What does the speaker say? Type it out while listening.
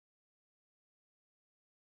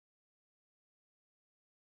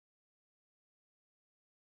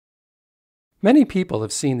Many people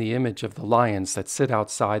have seen the image of the lions that sit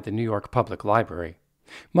outside the New York Public Library.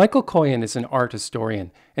 Michael Coyen is an art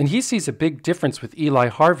historian, and he sees a big difference with Eli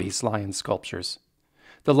Harvey's lion sculptures.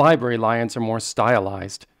 The library lions are more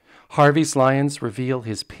stylized. Harvey's lions reveal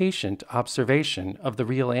his patient observation of the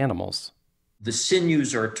real animals. The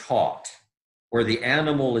sinews are taut, or the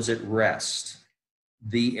animal is at rest.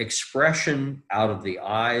 The expression out of the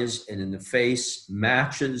eyes and in the face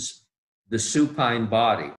matches the supine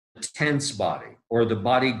body, the tense body, or the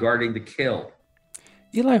body guarding the kill.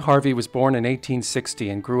 Eli Harvey was born in 1860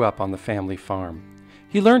 and grew up on the family farm.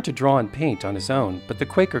 He learned to draw and paint on his own, but the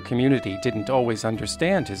Quaker community didn't always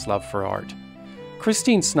understand his love for art.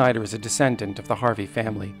 Christine Snyder is a descendant of the Harvey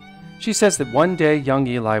family. She says that one day young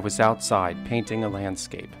Eli was outside painting a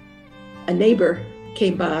landscape. A neighbor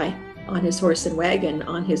came by on his horse and wagon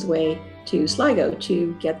on his way to Sligo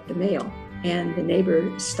to get the mail. And the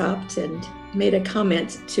neighbor stopped and made a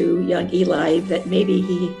comment to young Eli that maybe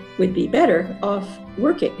he would be better off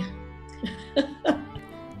working.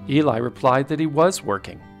 Eli replied that he was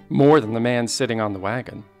working, more than the man sitting on the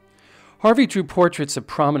wagon. Harvey drew portraits of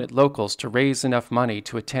prominent locals to raise enough money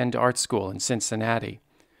to attend art school in Cincinnati.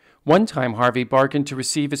 One time Harvey bargained to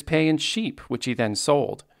receive his pay in sheep, which he then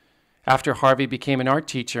sold. After Harvey became an art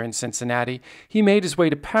teacher in Cincinnati, he made his way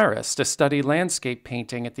to Paris to study landscape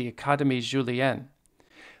painting at the Académie Julienne.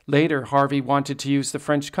 Later, Harvey wanted to use the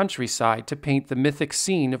French countryside to paint the mythic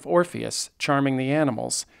scene of Orpheus charming the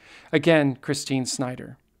animals. Again, Christine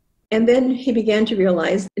Snyder. And then he began to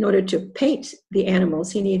realize in order to paint the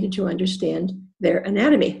animals, he needed to understand their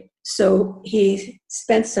anatomy. So he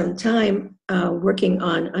spent some time working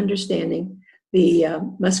on understanding the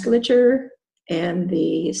musculature and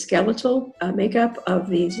the skeletal makeup of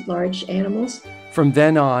these large animals. From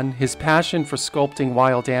then on, his passion for sculpting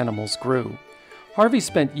wild animals grew. Harvey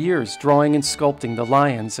spent years drawing and sculpting the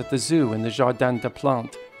lions at the zoo in the Jardin des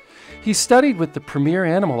Plantes. He studied with the premier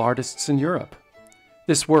animal artists in Europe.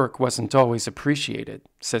 This work wasn't always appreciated,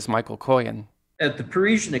 says Michael Coyen. At the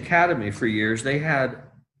Parisian Academy for years, they had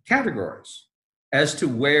categories as to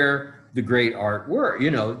where the great art were.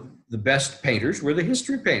 You know, the best painters were the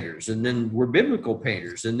history painters, and then were biblical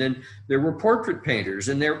painters, and then there were portrait painters,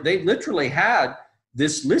 and they literally had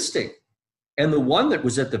this listing. And the one that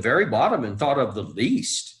was at the very bottom and thought of the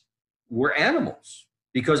least were animals,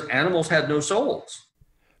 because animals had no souls.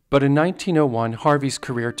 But in 1901, Harvey's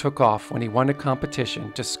career took off when he won a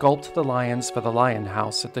competition to sculpt the lions for the Lion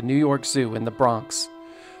House at the New York Zoo in the Bronx.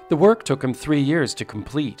 The work took him 3 years to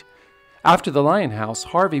complete. After the Lion House,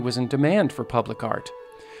 Harvey was in demand for public art.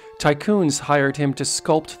 Tycoons hired him to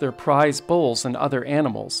sculpt their prize bulls and other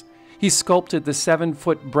animals. He sculpted the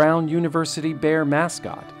 7-foot brown University Bear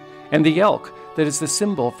mascot and the elk that is the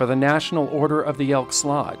symbol for the National Order of the Elks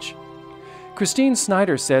Lodge. Christine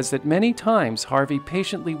Snyder says that many times Harvey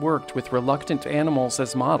patiently worked with reluctant animals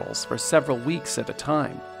as models for several weeks at a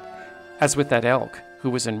time, as with that elk who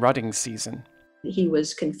was in rutting season. He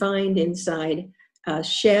was confined inside a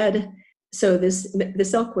shed, so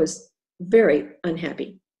this elk was very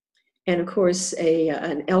unhappy. And of course,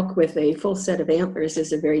 an elk with a full set of antlers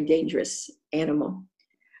is a very dangerous animal.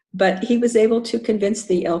 But he was able to convince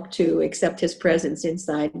the elk to accept his presence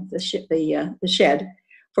inside the shed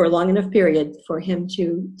for a long enough period for him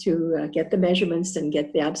to get the measurements and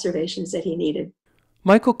get the observations that he needed.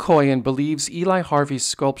 Michael Coyen believes Eli Harvey's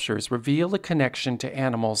sculptures reveal a connection to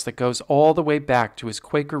animals that goes all the way back to his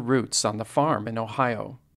Quaker roots on the farm in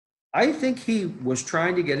Ohio. I think he was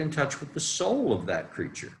trying to get in touch with the soul of that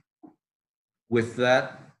creature, with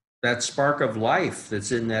that spark of life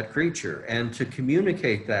that's in that creature, and to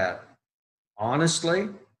communicate that honestly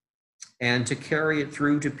and to carry it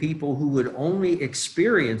through to people who would only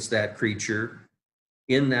experience that creature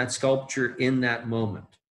in that sculpture in that moment.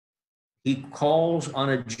 He calls on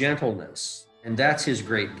a gentleness, and that's his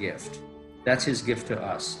great gift. That's his gift to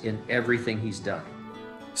us in everything he's done.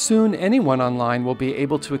 Soon, anyone online will be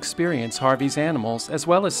able to experience Harvey's animals as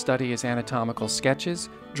well as study his anatomical sketches,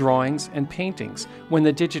 drawings, and paintings when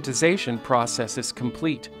the digitization process is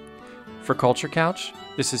complete. For Culture Couch,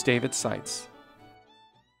 this is David Seitz.